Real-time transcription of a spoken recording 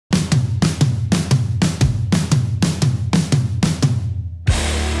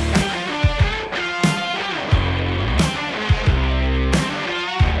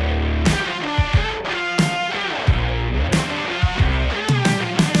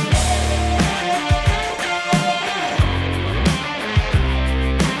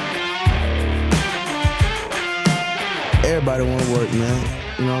everybody want to work,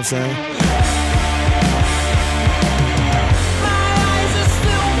 man. You know what I'm saying?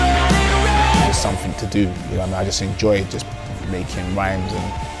 It's something to do, you know what I mean? I just enjoy just making rhymes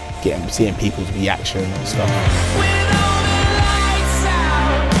and seeing people's reaction and stuff.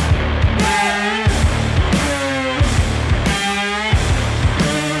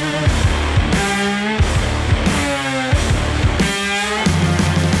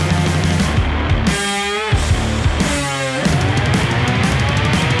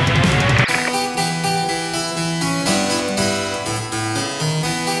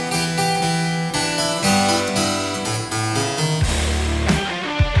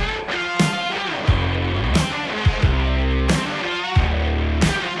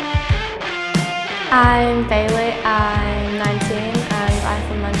 I'm Bailey, I'm 19 and I'm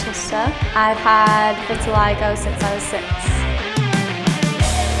from Manchester. I've had vitiligo since I was 6.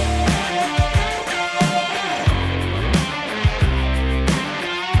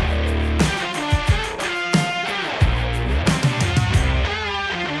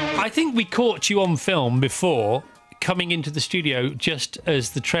 I think we caught you on film before coming into the studio just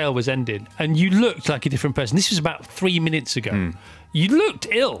as the trail was ending, and you looked like a different person. This was about 3 minutes ago. You looked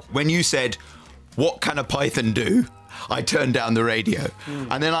ill. When you said, "What can a python do?" I turned down the radio.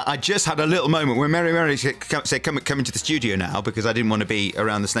 And then I just had a little moment where Mary said, come into the studio now, because I didn't want to be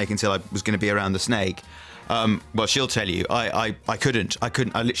around the snake until I was going to be around the snake. Well, she'll tell you, I couldn't, I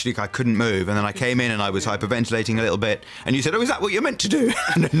couldn't move. And then I came in and I was hyperventilating a little bit. And you said, "Oh, is that what you're meant to do?"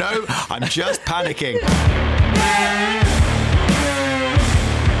 No, I'm just panicking.